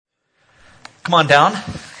Come on down.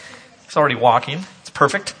 He's already walking. It's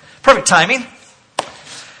perfect. Perfect timing.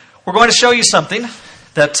 We're going to show you something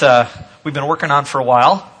that we've been working on for a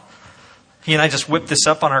while. He and I just whipped this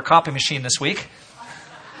up on our copy machine this week.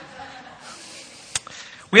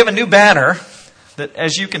 We have a new banner that,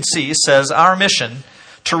 as you can see, says, "Our mission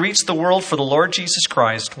to reach the world for the Lord Jesus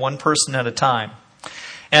Christ, one person at a time."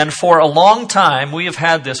 And for a long time, we have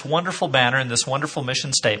had this wonderful banner and this wonderful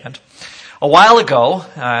mission statement. A while ago,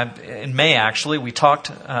 in May actually, we talked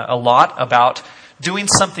a lot about doing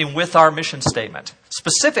something with our mission statement.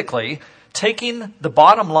 Specifically, taking the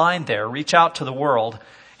bottom line there, reach out to the world,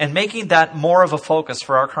 and making that more of a focus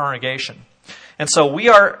for our congregation. And so we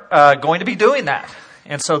are going to be doing that.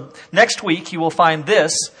 And so next week, you will find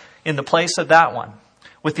this in the place of that one,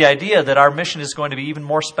 with the idea that our mission is going to be even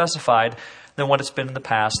more specified than what it's been in the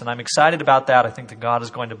past. And I'm excited about that. I think that God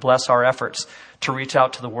is going to bless our efforts to reach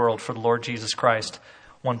out to the world for the Lord Jesus Christ,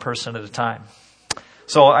 one person at a time.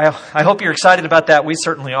 So I hope you're excited about that. We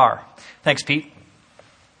certainly are. Thanks, Pete.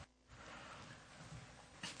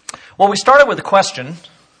 Well, we started with a question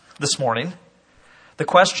this morning. The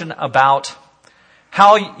question about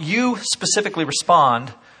how you specifically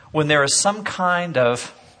respond when there is some kind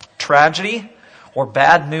of tragedy or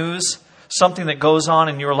bad news, something that goes on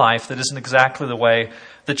in your life that isn't exactly the way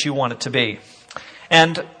that you want it to be.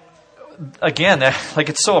 And again, like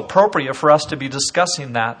it's so appropriate for us to be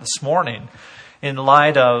discussing that this morning in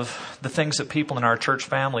light of the things that people in our church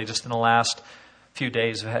family just in the last few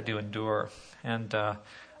days have had to endure. And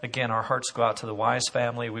again, our hearts go out to the Wise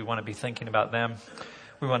family. We want to be thinking about them.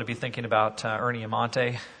 We want to be thinking about Ernie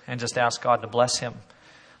Amante and just ask God to bless him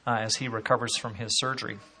as he recovers from his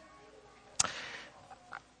surgery.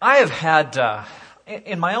 I have had,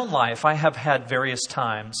 in my own life, I have had various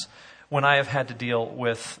times when I have had to deal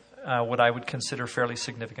with what I would consider fairly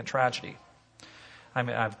significant tragedy. I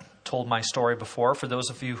mean, I've told my story before. For those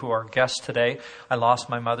of you who are guests today, I lost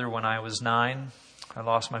my mother when I was 9. I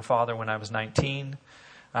lost my father when I was 19.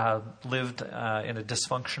 Lived in a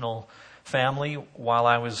dysfunctional family while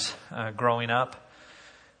I was growing up.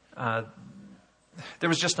 There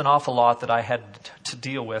was just an awful lot that I had to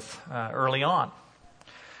deal with early on.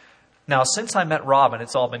 Now, since I met Robin,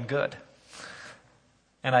 it's all been good.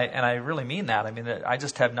 And I really mean that. I mean, I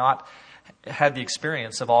just have not had the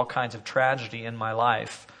experience of all kinds of tragedy in my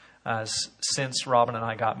life since Robin and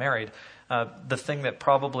I got married. The thing that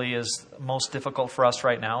probably is most difficult for us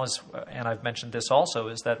right now is, and I've mentioned this also,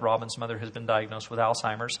 is that Robin's mother has been diagnosed with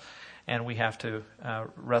Alzheimer's, and we have to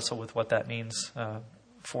wrestle with what that means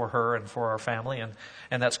for her and for our family,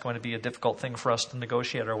 and that's going to be a difficult thing for us to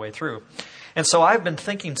negotiate our way through. And so I've been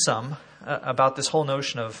thinking some about this whole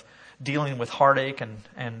notion of dealing with heartache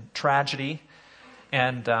and tragedy,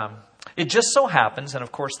 and it just so happens, and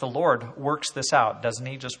of course the Lord works this out, doesn't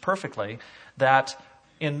He, just perfectly, that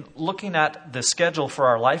in looking at the schedule for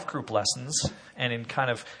our life group lessons and in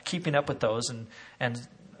kind of keeping up with those and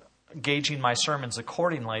gauging my sermons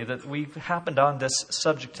accordingly, that we happened on this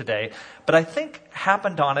subject today, but I think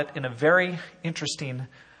happened on it in a very interesting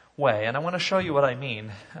way. And I want to show you what I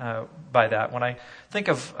mean by that. When I think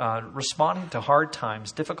of responding to hard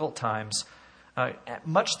times, difficult times,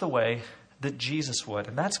 much the way that Jesus would.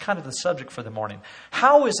 And that's kind of the subject for the morning.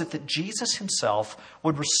 How is it that Jesus himself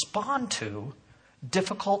would respond to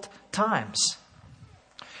difficult times?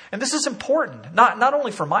 And this is important, not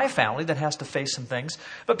only for my family that has to face some things,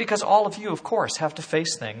 but because all of you, of course, have to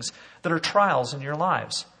face things that are trials in your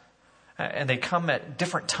lives. And they come at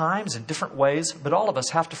different times in different ways, but all of us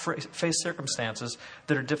have to face circumstances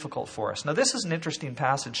that are difficult for us. Now, this is an interesting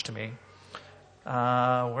passage to me.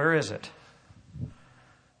 Where is it?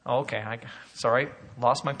 Okay, sorry,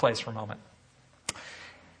 lost my place for a moment.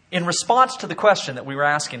 In response to the question that we were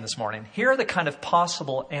asking this morning, here are the kind of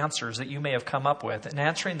possible answers that you may have come up with in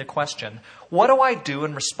answering the question, what do I do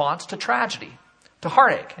in response to tragedy, to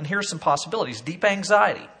heartache? And here are some possibilities. Deep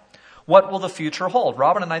anxiety. What will the future hold?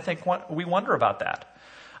 Robin and I think we wonder about that.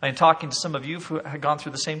 I'm talking to some of you who have gone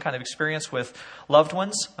through the same kind of experience with loved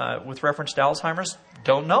ones with reference to Alzheimer's.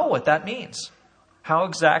 Don't know what that means. How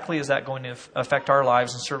exactly is that going to affect our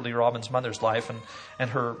lives, and certainly Robin's mother's life and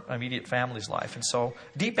her immediate family's life? And so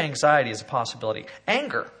deep anxiety is a possibility.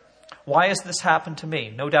 Anger. Why has this happened to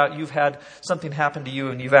me? No doubt you've had something happen to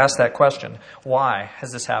you and you've asked that question. Why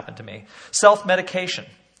has this happened to me? Self-medication.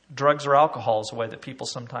 Drugs or alcohol is a way that people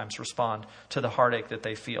sometimes respond to the heartache that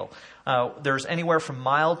they feel. There's anywhere from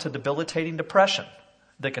mild to debilitating depression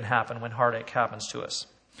that can happen when heartache happens to us.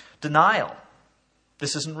 Denial.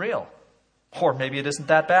 This isn't real. Or maybe it isn't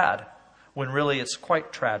that bad, when really it's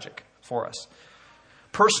quite tragic for us.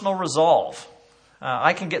 Personal resolve.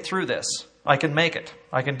 I can get through this. I can make it.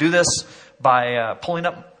 I can do this by pulling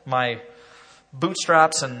up my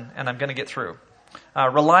bootstraps and I'm going to get through.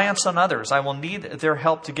 Reliance on others. I will need their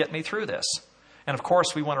help to get me through this. And of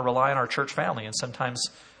course, we want to rely on our church family, and sometimes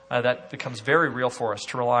that becomes very real for us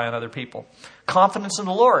to rely on other people. Confidence in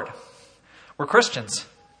the Lord. We're Christians.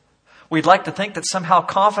 We'd like to think that somehow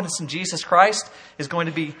confidence in Jesus Christ is going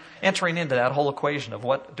to be entering into that whole equation of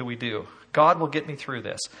what do we do. God will get me through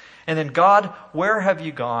this. And then, God, where have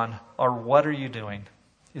you gone, or what are you doing?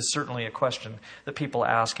 Is certainly a question that people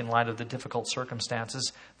ask in light of the difficult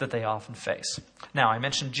circumstances that they often face. Now, I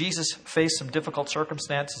mentioned Jesus faced some difficult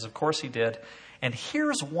circumstances. Of course he did. And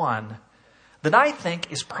here's one that I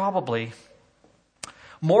think is probably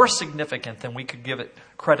more significant than we could give it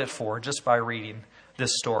credit for just by reading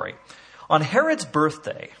this story. On Herod's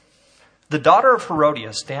birthday, the daughter of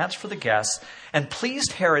Herodias danced for the guests and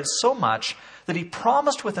pleased Herod so much that he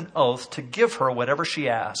promised with an oath to give her whatever she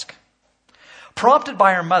asked. Prompted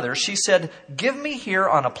by her mother, she said, "Give me here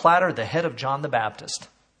on a platter the head of John the Baptist."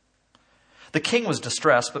 The king was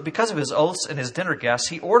distressed, but because of his oaths and his dinner guests,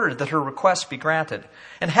 he ordered that her request be granted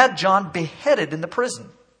and had John beheaded in the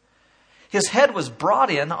prison. His head was brought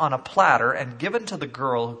in on a platter and given to the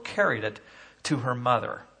girl who carried it to her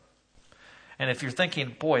mother. And if you're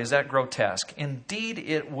thinking, boy, is that grotesque? Indeed,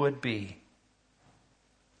 it would be.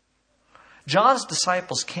 John's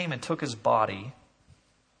disciples came and took his body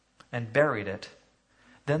and buried it.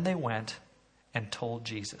 Then they went and told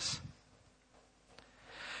Jesus.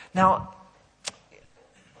 Now,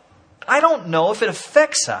 I don't know if it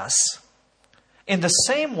affects us in the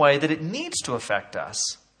same way that it needs to affect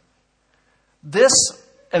us, this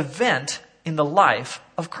event in the life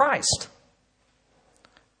of Christ.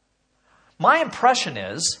 My impression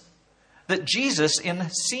is that Jesus, in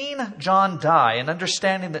seeing John die and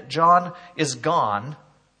understanding that John is gone,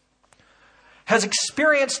 has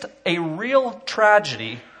experienced a real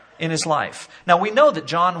tragedy in his life. Now, we know that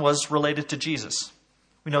John was related to Jesus.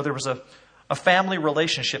 We know there was a family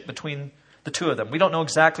relationship between the two of them. We don't know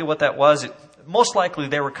exactly what that was. Most likely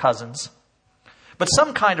they were cousins. But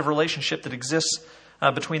some kind of relationship that exists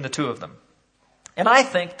between the two of them. And I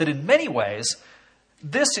think that in many ways,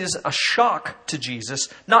 this is a shock to Jesus,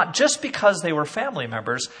 not just because they were family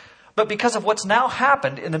members, but because of what's now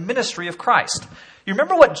happened in the ministry of Christ. You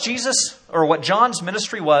remember what Jesus, or what John's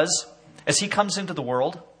ministry was as he comes into the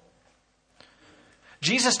world?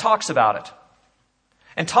 Jesus talks about it.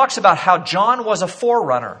 And talks about how John was a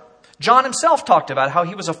forerunner. John himself talked about how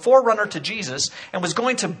he was a forerunner to Jesus and was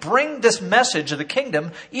going to bring this message of the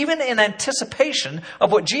kingdom even in anticipation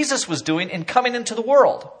of what Jesus was doing in coming into the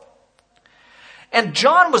world. And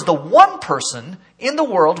John was the one person in the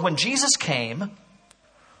world when Jesus came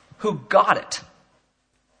who got it.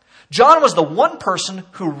 John was the one person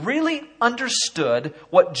who really understood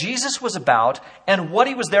what Jesus was about and what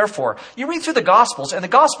he was there for. You read through the Gospels, and the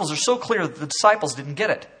Gospels are so clear that the disciples didn't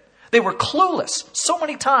get it. They were clueless so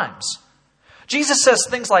many times. Jesus says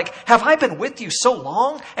things like, "Have I been with you so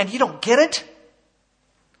long and you don't get it?"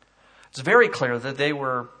 It's very clear that they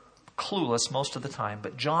were clueless most of the time,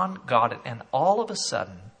 but John got it, and all of a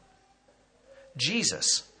sudden,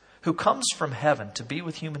 Jesus, who comes from heaven to be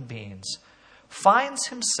with human beings, finds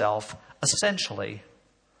himself essentially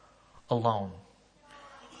alone.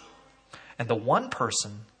 And the one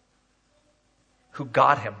person who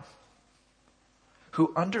got him,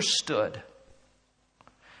 who understood,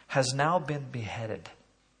 has now been beheaded.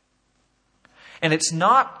 And it's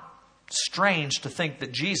not strange to think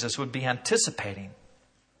that Jesus would be anticipating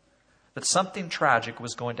that something tragic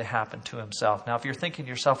was going to happen to himself. Now, if you're thinking to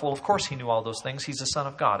yourself, well, of course he knew all those things. He's the Son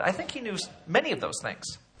of God. I think he knew many of those things.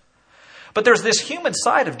 But there's this human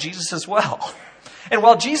side of Jesus as well. And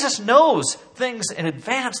while Jesus knows things in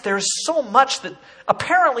advance, there's so much that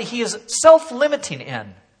apparently he is self-limiting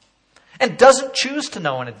in and doesn't choose to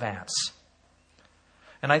know in advance.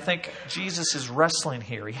 And I think Jesus is wrestling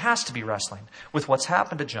here. He has to be wrestling with what's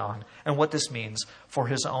happened to John and what this means for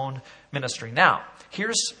his own ministry. Now,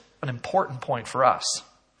 here's an important point for us.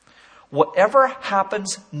 Whatever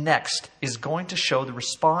happens next is going to show the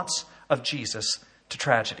response of Jesus to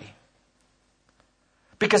tragedy.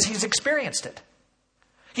 Because he's experienced it.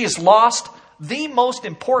 He has lost the most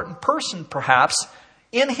important person, perhaps,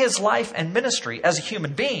 in his life and ministry as a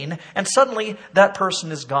human being, and suddenly that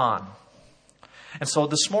person is gone. And so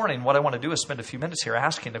this morning, what I want to do is spend a few minutes here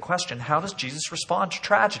asking the question, how does Jesus respond to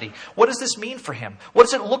tragedy? What does this mean for him? What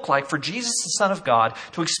does it look like for Jesus, the Son of God,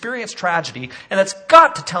 to experience tragedy? And that's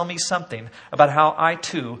got to tell me something about how I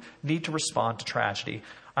too need to respond to tragedy.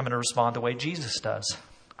 I'm going to respond the way Jesus does,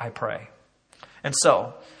 I pray. And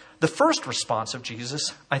so, The first response of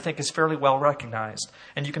Jesus, I think, is fairly well recognized.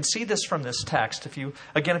 And you can see this from this text. If you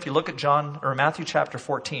look at Matthew chapter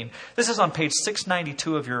 14, this is on page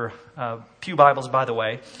 692 of your Pew Bibles, by the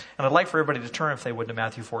way. And I'd like for everybody to turn, if they would, to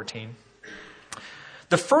Matthew 14.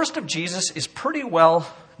 The first of Jesus is pretty well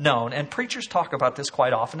known, and preachers talk about this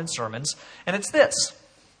quite often in sermons, and it's this.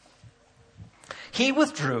 He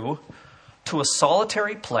withdrew to a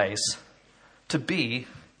solitary place to be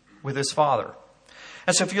with his Father.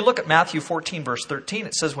 And so if you look at Matthew 14, verse 13,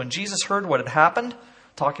 it says, when Jesus heard what had happened,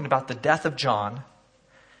 talking about the death of John,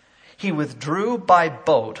 he withdrew by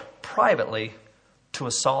boat privately to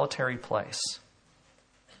a solitary place.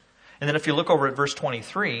 And then if you look over at verse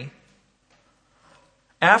 23,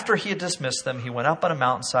 after he had dismissed them, he went up on a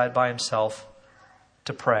mountainside by himself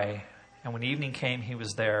to pray. And when evening came, he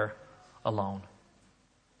was there alone.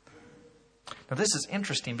 Now this is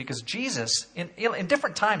interesting because Jesus, in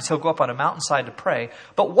different times, he'll go up on a mountainside to pray.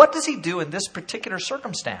 But what does he do in this particular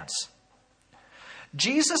circumstance?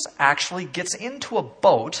 Jesus actually gets into a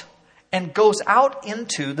boat and goes out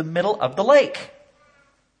into the middle of the lake.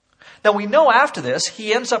 Now we know after this,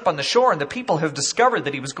 he ends up on the shore and the people have discovered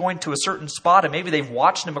that he was going to a certain spot and maybe they've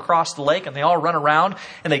watched him across the lake and they all run around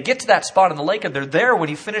and they get to that spot in the lake and they're there when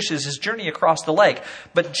he finishes his journey across the lake.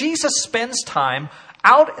 But Jesus spends time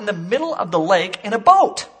out in the middle of the lake in a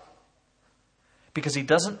boat because he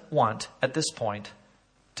doesn't want, at this point,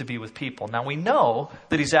 to be with people. Now we know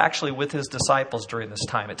that he's actually with his disciples during this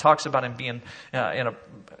time. It talks about him being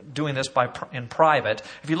doing this in private.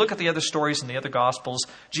 If you look at the other stories in the other Gospels,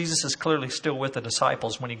 Jesus is clearly still with the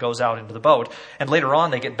disciples when he goes out into the boat. And later on,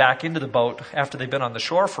 they get back into the boat after they've been on the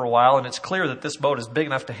shore for a while, and it's clear that this boat is big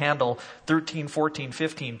enough to handle 13, 14,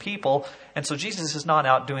 15 people. And so Jesus is not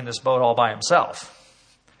out doing this boat all by himself.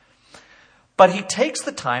 But he takes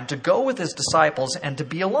the time to go with his disciples and to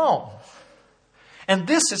be alone. And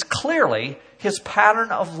this is clearly his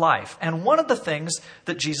pattern of life. And one of the things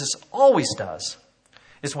that Jesus always does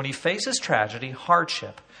is when he faces tragedy,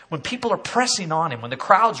 hardship, when people are pressing on him, when the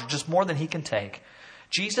crowds are just more than he can take,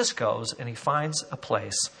 Jesus goes and he finds a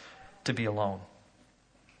place to be alone.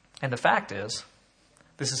 And the fact is,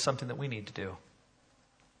 this is something that we need to do.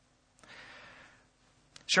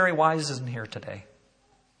 Sherry Wise isn't here today.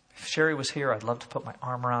 If Sherry was here, I'd love to put my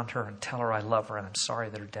arm around her and tell her I love her and I'm sorry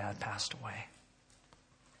that her dad passed away.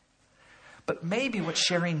 But maybe what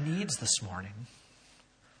Sherry needs this morning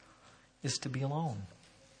is to be alone.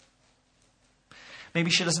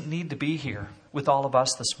 Maybe she doesn't need to be here with all of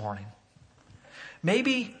us this morning.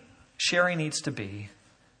 Maybe Sherry needs to be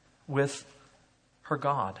with her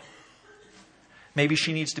God. Maybe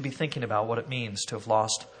she needs to be thinking about what it means to have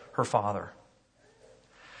lost her father.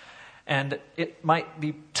 And it might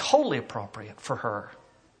be totally appropriate for her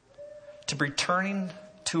to be turning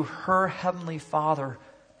to her Heavenly Father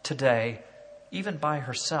today, even by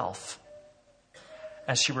herself,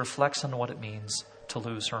 as she reflects on what it means to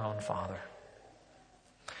lose her own father.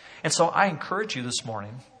 And so I encourage you this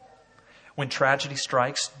morning, when tragedy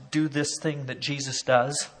strikes, do this thing that Jesus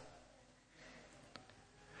does.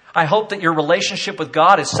 I hope that your relationship with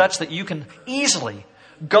God is such that you can easily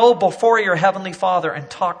go before your Heavenly Father and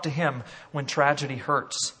talk to Him when tragedy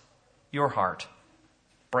hurts your heart,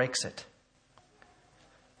 breaks it.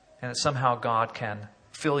 And that somehow God can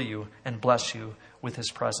fill you and bless you with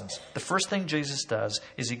His presence. The first thing Jesus does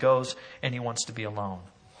is He goes and He wants to be alone.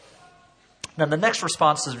 Now, the next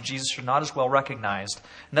responses of Jesus are not as well recognized.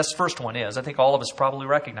 And this first one is. I think all of us probably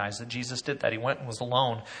recognize that Jesus did that. He went and was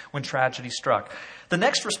alone when tragedy struck. The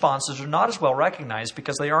next responses are not as well recognized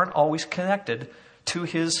because they aren't always connected to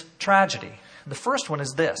His tragedy. The first one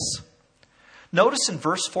is this. Notice in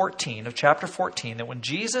verse 14 of chapter 14 that when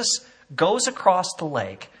Jesus goes across the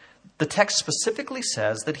lake, the text specifically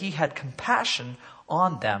says that He had compassion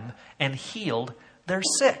on them and healed their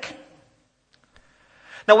sick.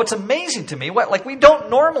 Now, what's amazing to me, we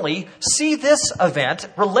don't normally see this event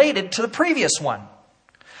related to the previous one.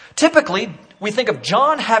 Typically, we think of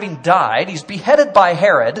John having died. He's beheaded by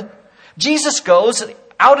Herod. Jesus goes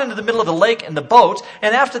out into the middle of the lake in the boat,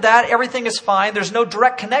 and after that, everything is fine. There's no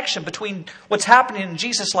direct connection between what's happening in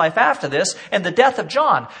Jesus' life after this and the death of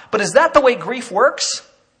John. But is that the way grief works?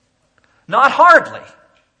 Not hardly.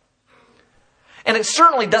 And it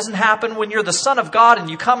certainly doesn't happen when you're the Son of God and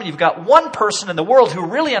you come and you've got one person in the world who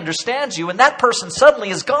really understands you, and that person suddenly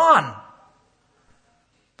is gone.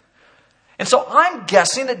 And so I'm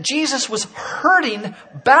guessing that Jesus was hurting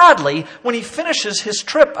badly when He finishes His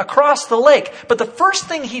trip across the lake. But the first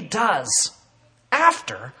thing He does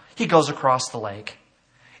after He goes across the lake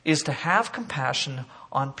is to have compassion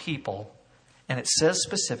on people. And it says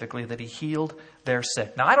specifically that He healed their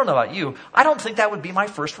sick. Now, I don't know about you. I don't think that would be my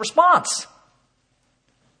first response.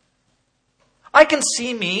 I can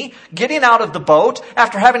see me getting out of the boat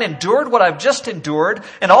after having endured what I've just endured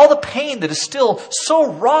and all the pain that is still so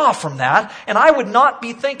raw from that, and I would not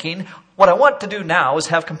be thinking, what I want to do now is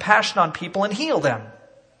have compassion on people and heal them.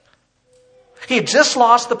 He had just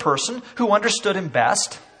lost the person who understood him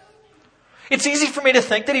best. It's easy for me to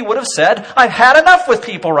think that he would have said, I've had enough with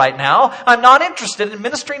people right now. I'm not interested in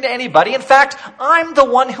ministering to anybody. In fact, I'm the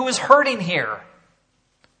one who is hurting here.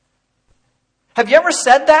 Have you ever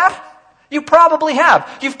said that? You probably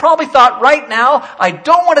have. You've probably thought, right now, I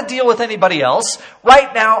don't want to deal with anybody else.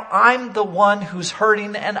 Right now, I'm the one who's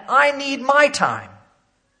hurting and I need my time.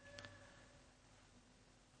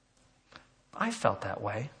 I felt that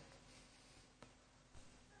way.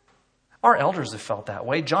 Our elders have felt that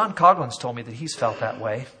way. John Coughlin's told me that he's felt that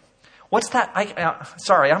way. What's that?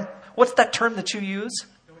 What's that term that you use?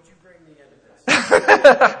 Don't you bring me into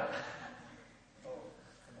this.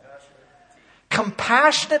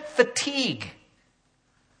 Compassionate fatigue.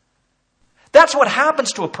 That's what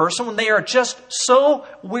happens to a person when they are just so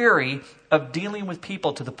weary of dealing with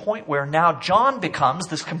people to the point where now John becomes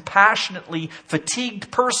this compassionately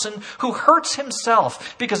fatigued person who hurts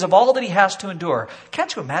himself because of all that he has to endure.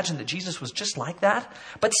 Can't you imagine that Jesus was just like that?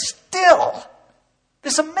 But still,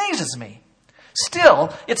 this amazes me.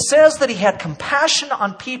 Still, it says that he had compassion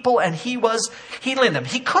on people and he was healing them.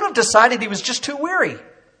 He could have decided he was just too weary.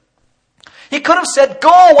 He could have said,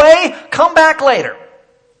 go away, come back later.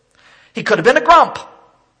 He could have been a grump.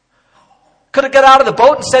 Could have got out of the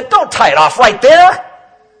boat and said, don't tie it off right there.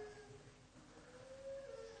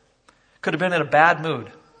 Could have been in a bad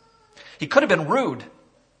mood. He could have been rude.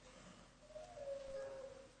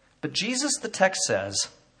 But Jesus, the text says,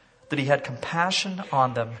 that he had compassion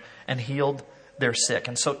on them and healed their sick.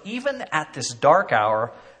 And so even at this dark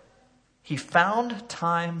hour, he found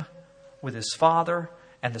time with his Father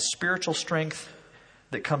and the spiritual strength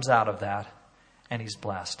that comes out of that. And he's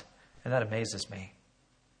blessed. And that amazes me.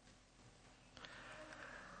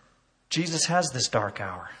 Jesus has this dark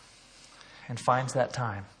hour and finds that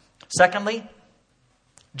time. Secondly,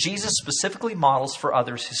 Jesus specifically models for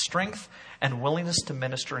others his strength and willingness to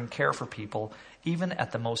minister and care for people, even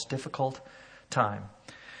at the most difficult time.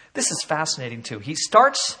 This is fascinating too. He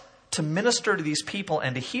starts to minister to these people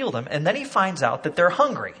and to heal them, and then he finds out that they're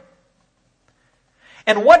hungry.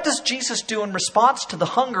 And what does Jesus do in response to the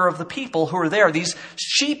hunger of the people who are there, these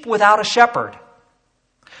sheep without a shepherd?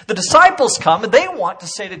 The disciples come and they want to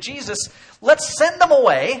say to Jesus, let's send them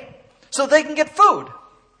away so they can get food.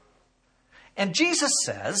 And Jesus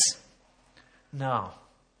says, no,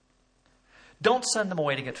 don't send them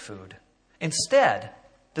away to get food. Instead,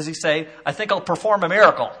 does he say, I think I'll perform a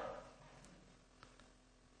miracle?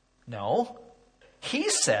 No. He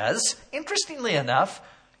says, interestingly enough,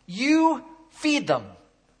 you feed them.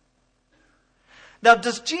 Now,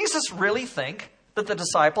 does Jesus really think that the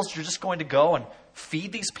disciples are just going to go and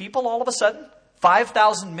feed these people all of a sudden?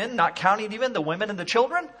 5,000 men, not counting even the women and the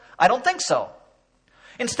children? I don't think so.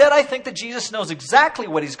 Instead, I think that Jesus knows exactly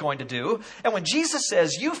what he's going to do. And when Jesus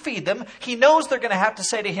says, you feed them, he knows they're going to have to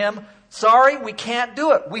say to him, sorry, we can't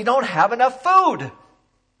do it. We don't have enough food.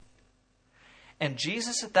 And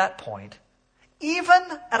Jesus at that point, even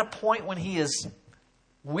at a point when he is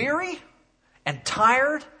weary and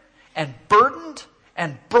tired and burdened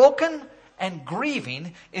and broken and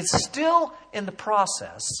grieving, is still in the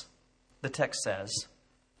process, the text says,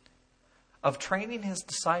 of training his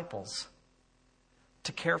disciples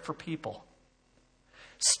to care for people.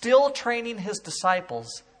 Still training his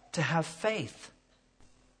disciples to have faith.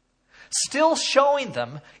 Still showing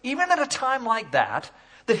them, even at a time like that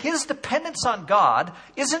his dependence on God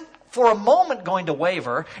isn't for a moment going to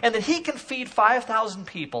waver, and that he can feed 5,000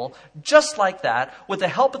 people just like that with the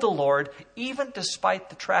help of the Lord, even despite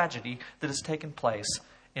the tragedy that has taken place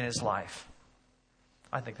in his life.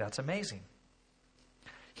 I think that's amazing.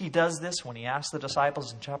 He does this when he asks the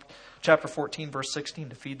disciples in chapter 14, verse 16,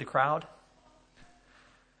 to feed the crowd.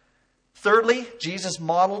 Thirdly, Jesus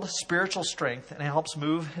modeled spiritual strength and helps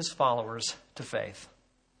move his followers to faith.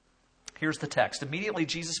 Here's the text. Immediately,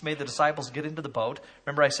 Jesus made the disciples get into the boat.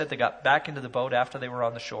 Remember I said they got back into the boat after they were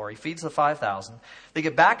on the shore. He feeds the 5,000. They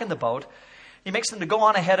get back in the boat. He makes them to go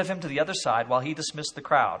on ahead of him to the other side while he dismissed the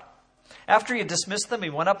crowd. After he had dismissed them,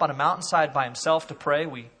 he went up on a mountainside by himself to pray.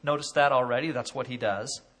 We noticed that already. That's what he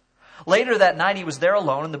does. Later that night, he was there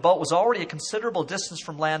alone, and the boat was already a considerable distance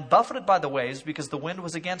from land, buffeted by the waves because the wind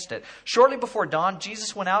was against it. Shortly before dawn,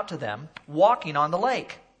 Jesus went out to them, walking on the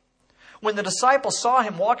lake. When the disciples saw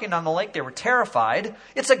him walking on the lake, they were terrified.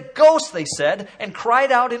 "It's a ghost," they said, and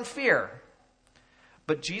cried out in fear.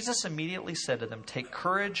 But Jesus immediately said to them, "Take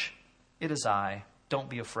courage, it is I. Don't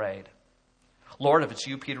be afraid." "Lord, if it's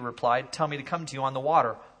you," Peter replied, "tell me to come to you on the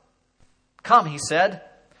water." "Come," he said.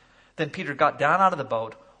 Then Peter got down out of the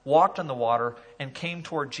boat, walked on the water, and came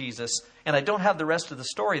toward Jesus. And I don't have the rest of the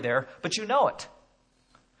story there, but you know it.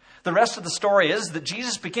 The rest of the story is that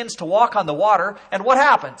Jesus begins to walk on the water, and what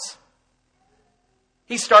happens?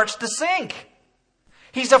 He starts to sink.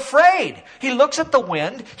 He's afraid. He looks at the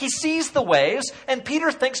wind, he sees the waves, and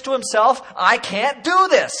Peter thinks to himself, "I can't do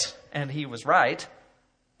this." And he was right.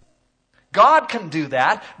 God can do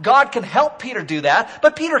that. God can help Peter do that,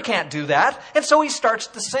 but Peter can't do that. And so he starts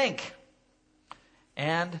to sink.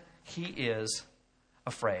 And he is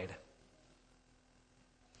afraid.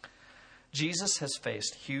 Jesus has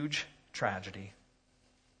faced huge tragedy.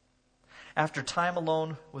 After time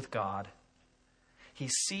alone with God, he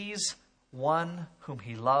sees one whom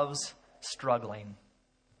he loves struggling,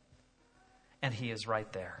 and he is right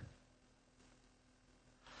there.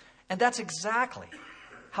 And that's exactly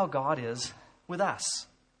how God is with us.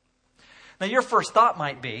 Now, your first thought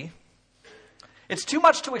might be, it's too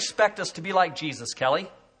much to expect us to be like Jesus, Kelly.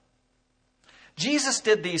 Jesus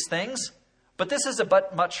did these things, but this is a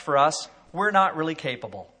bit much for us. We're not really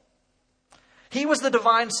capable. He was the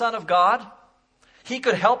divine Son of God. He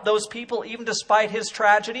could help those people even despite his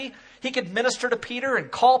tragedy. He could minister to Peter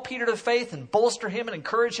and call Peter to faith and bolster him and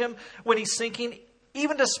encourage him when he's sinking,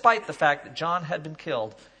 even despite the fact that John had been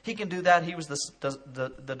killed. He can do that. He was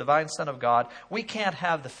the divine Son of God. We can't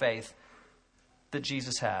have the faith that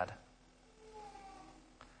Jesus had.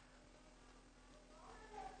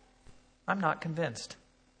 I'm not convinced.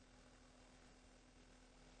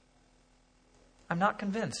 I'm not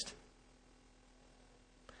convinced.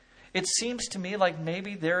 It seems to me like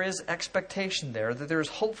maybe there is expectation there, that there is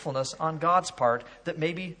hopefulness on God's part that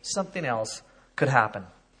maybe something else could happen.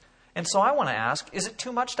 And so I want to ask, is it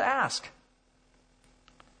too much to ask?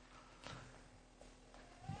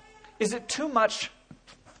 Is it too much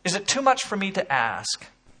for me to ask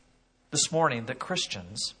this morning that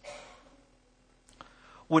Christians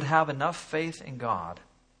would have enough faith in God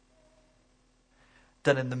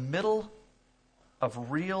that in the middle of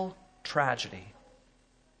real tragedy,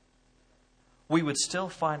 we would still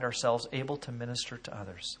find ourselves able to minister to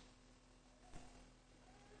others?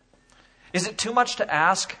 Is it too much to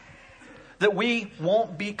ask that we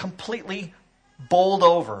won't be completely bowled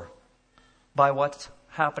over by what's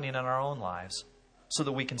happening in our own lives so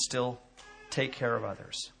that we can still take care of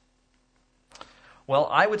others? Well,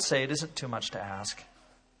 I would say it isn't too much to ask,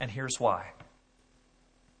 and here's why.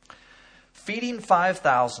 Feeding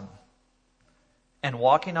 5,000 and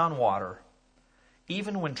walking on water,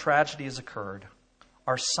 even when tragedy has occurred,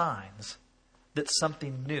 are signs that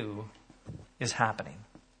something new is happening.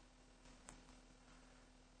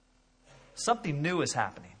 Something new is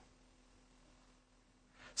happening.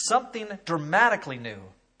 Something dramatically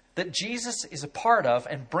new that Jesus is a part of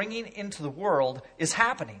and bringing into the world is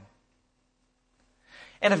happening.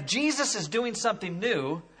 And if Jesus is doing something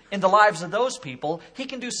new in the lives of those people, he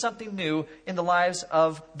can do something new in the lives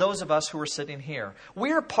of those of us who are sitting here.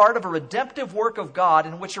 We are part of a redemptive work of God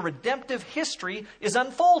in which a redemptive history is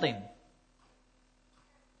unfolding.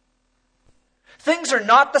 Things are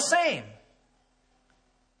not the same.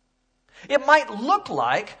 It might look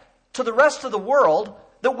like to the rest of the world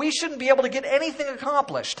that we shouldn't be able to get anything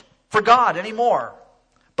accomplished for God anymore.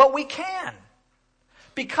 But we can.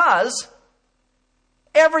 Because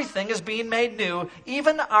everything is being made new,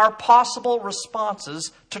 even our possible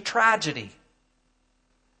responses to tragedy.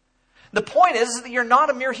 The point is that you're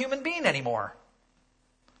not a mere human being anymore.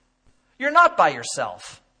 You're not by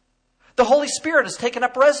yourself. The Holy Spirit has taken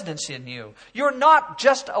up residence in you. You're not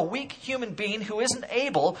just a weak human being who isn't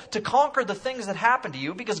able to conquer the things that happen to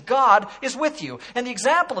you because God is with you. And the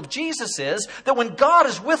example of Jesus is that when God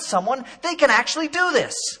is with someone, they can actually do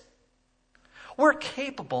this. We're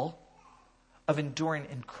capable of enduring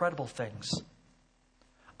incredible things.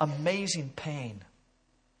 Amazing pain.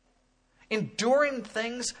 Enduring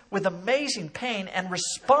things with amazing pain and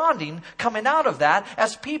responding, coming out of that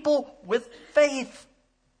as people with faith.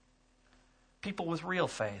 People with real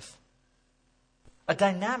faith. A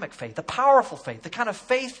dynamic faith, a powerful faith, the kind of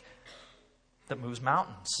faith that moves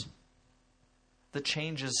mountains, that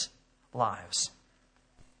changes lives.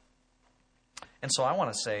 And so I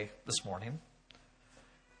want to say this morning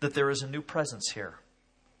that there is a new presence here.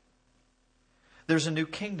 There's a new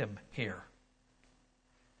kingdom here.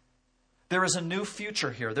 There is a new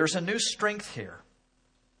future here. There's a new strength here.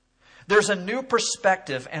 There's a new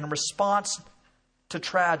perspective and response to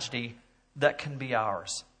tragedy that can be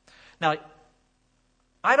ours. Now,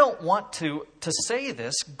 I don't want to say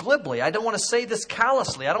this glibly. I don't want to say this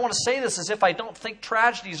callously. I don't want to say this as if I don't think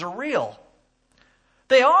tragedies are real.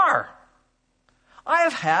 They are. I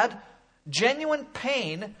have had genuine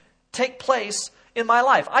pain take place in my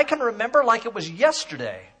life. I can remember like it was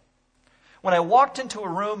yesterday when I walked into a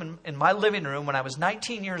room in my living room when I was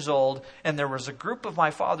 19 years old, and there was a group of my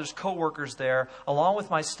father's co-workers there, along with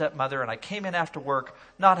my stepmother, and I came in after work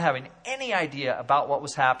not having any idea about what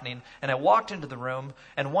was happening, and I walked into the room,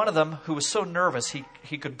 and one of them, who was so nervous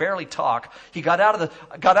he could barely talk, he got out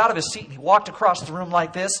of his seat, and he walked across the room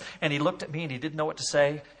like this, and he looked at me, and he didn't know what to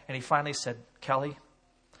say, and he finally said, "Kelly,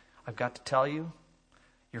 I've got to tell you,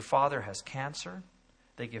 your father has cancer.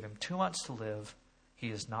 They give him 2 months to live. He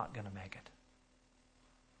is not going to make it."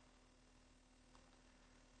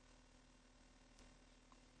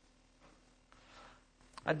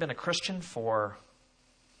 I'd been a Christian for,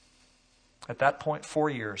 at that point, 4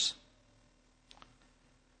 years.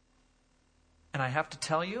 And I have to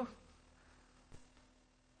tell you,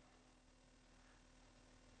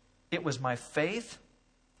 it was my faith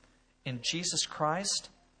in Jesus Christ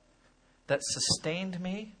that sustained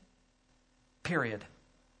me, period.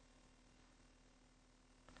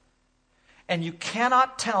 And you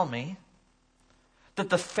cannot tell me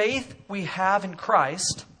that the faith we have in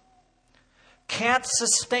Christ can't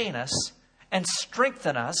sustain us and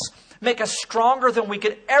strengthen us, make us stronger than we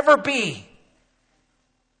could ever be.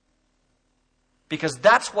 Because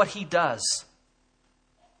that's what He does.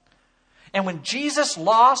 And when Jesus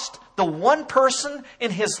lost the one person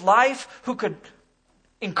in His life who could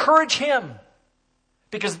encourage Him,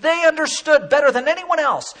 because they understood better than anyone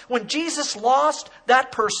else, when Jesus lost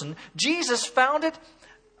that person, Jesus found it,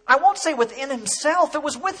 I won't say within Himself, it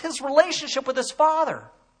was with His relationship with His Father.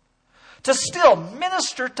 To still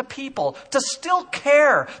minister to people, to still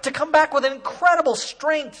care, to come back with an incredible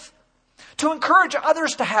strength, to encourage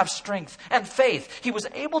others to have strength and faith. He was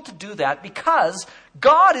able to do that because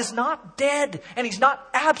God is not dead and He's not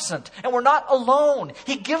absent and we're not alone.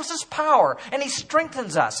 He gives us power and He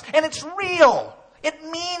strengthens us, and it's real. It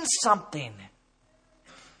means something.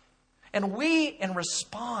 And we, in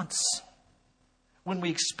response, when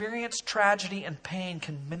we experience tragedy and pain,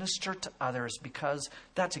 can minister to others because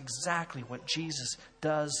that's exactly what Jesus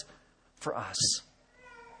does for us.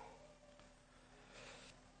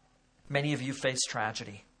 Many of you face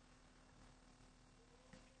tragedy.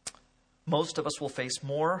 Most of us will face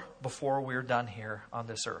more before we're done here on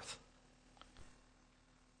this earth.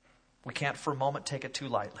 We can't for a moment take it too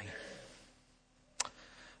lightly.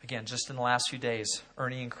 Again, just in the last few days,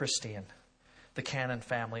 Ernie and Christine, the Cannon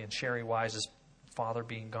family, and Sherry Wise's father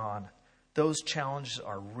being gone. Those challenges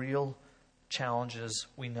are real challenges.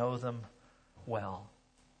 We know them well.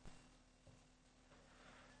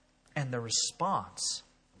 And the response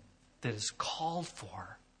that is called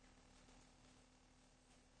for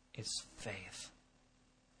is faith.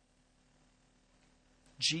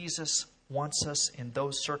 Jesus wants us in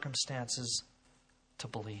those circumstances to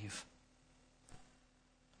believe.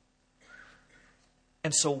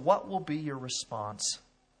 And so what will be your response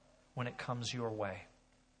when it comes your way?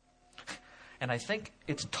 And I think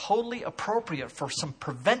it's totally appropriate for some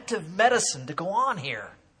preventive medicine to go on here.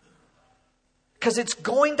 Because it's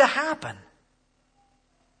going to happen.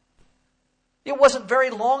 It wasn't very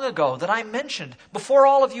long ago that I mentioned, before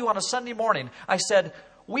all of you on a Sunday morning, I said,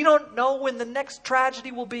 we don't know when the next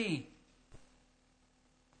tragedy will be.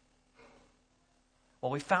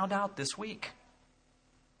 Well, we found out this week.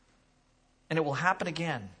 And it will happen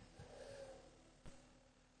again.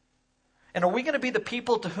 And are we going to be the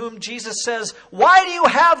people to whom Jesus says, why do you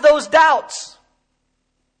have those doubts?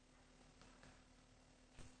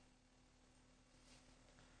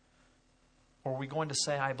 Or are we going to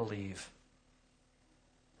say, I believe?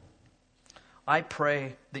 I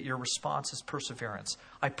pray that your response is perseverance.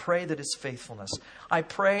 I pray that it's faithfulness. I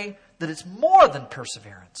pray that it's more than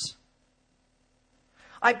perseverance.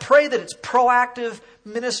 I pray that it's proactive,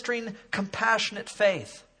 ministering, compassionate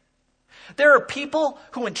faith. There are people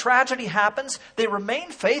who, when tragedy happens, they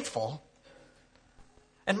remain faithful.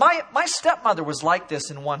 And my stepmother was like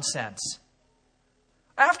this in one sense.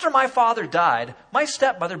 After my father died, my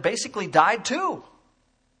stepmother basically died too.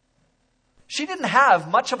 She didn't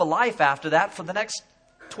have much of a life after that for the next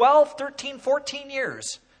 12, 13, 14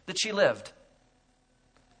 years that she lived.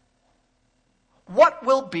 What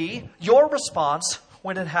will be your response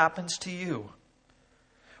when it happens to you?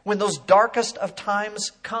 When those darkest of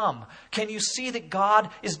times come, can you see that God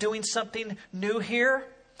is doing something new here?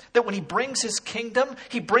 That when He brings His kingdom,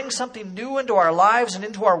 He brings something new into our lives and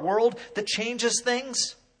into our world that changes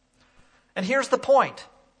things? And here's the point.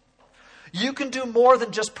 You can do more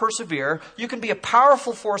than just persevere. You can be a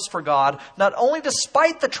powerful force for God, not only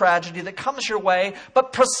despite the tragedy that comes your way,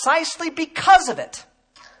 but precisely because of it.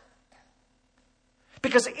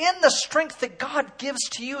 Because in the strength that God gives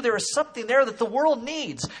to you, there is something there that the world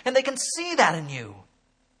needs, and they can see that in you.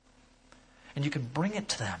 And you can bring it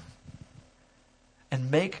to them and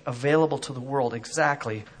make available to the world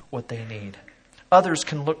exactly what they need. Others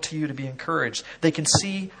can look to you to be encouraged. They can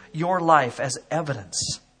see your life as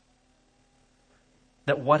evidence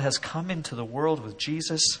that what has come into the world with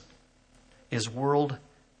Jesus is world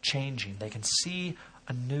changing. They can see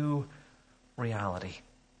a new reality.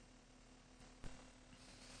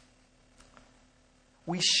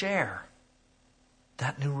 We share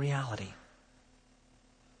that new reality.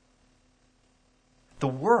 The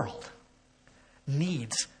world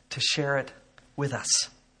needs to share it with us.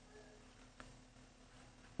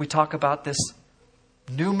 We talk about this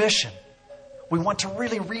new mission. We want to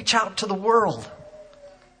really reach out to the world.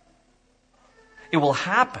 It will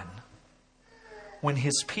happen when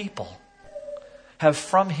His people have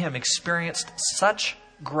from Him experienced such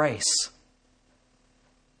grace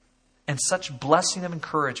and such blessing of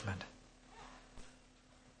encouragement.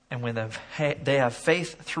 And when they have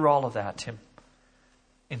faith through all of that to,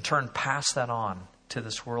 in turn, pass that on to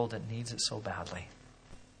this world that needs it so badly.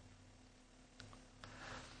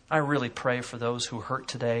 I really pray for those who hurt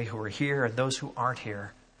today, who are here, and those who aren't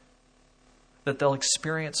here, that they'll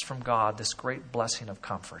experience from God this great blessing of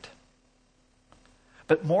comfort.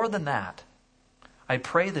 But more than that, I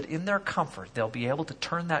pray that in their comfort, they'll be able to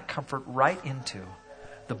turn that comfort right into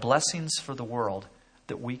the blessings for the world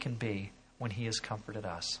that we can be when He has comforted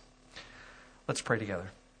us. Let's pray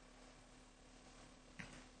together.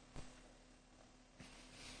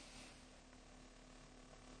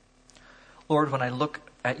 Lord, when I look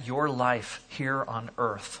at your life here on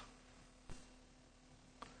earth,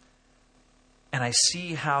 and I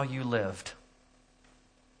see how you lived,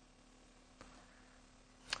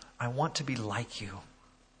 I want to be like you.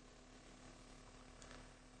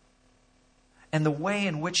 And the way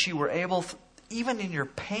in which you were able, even in your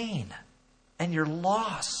pain and your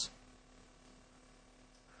loss,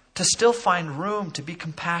 to still find room to be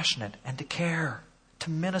compassionate and to care, to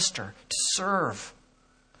minister, to serve,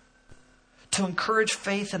 to encourage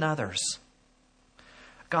faith in others.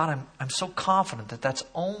 God, I'm so confident that that's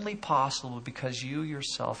only possible because you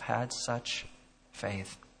yourself had such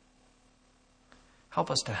faith. Help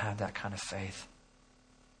us to have that kind of faith.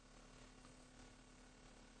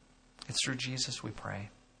 It's through Jesus we pray.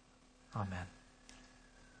 Amen.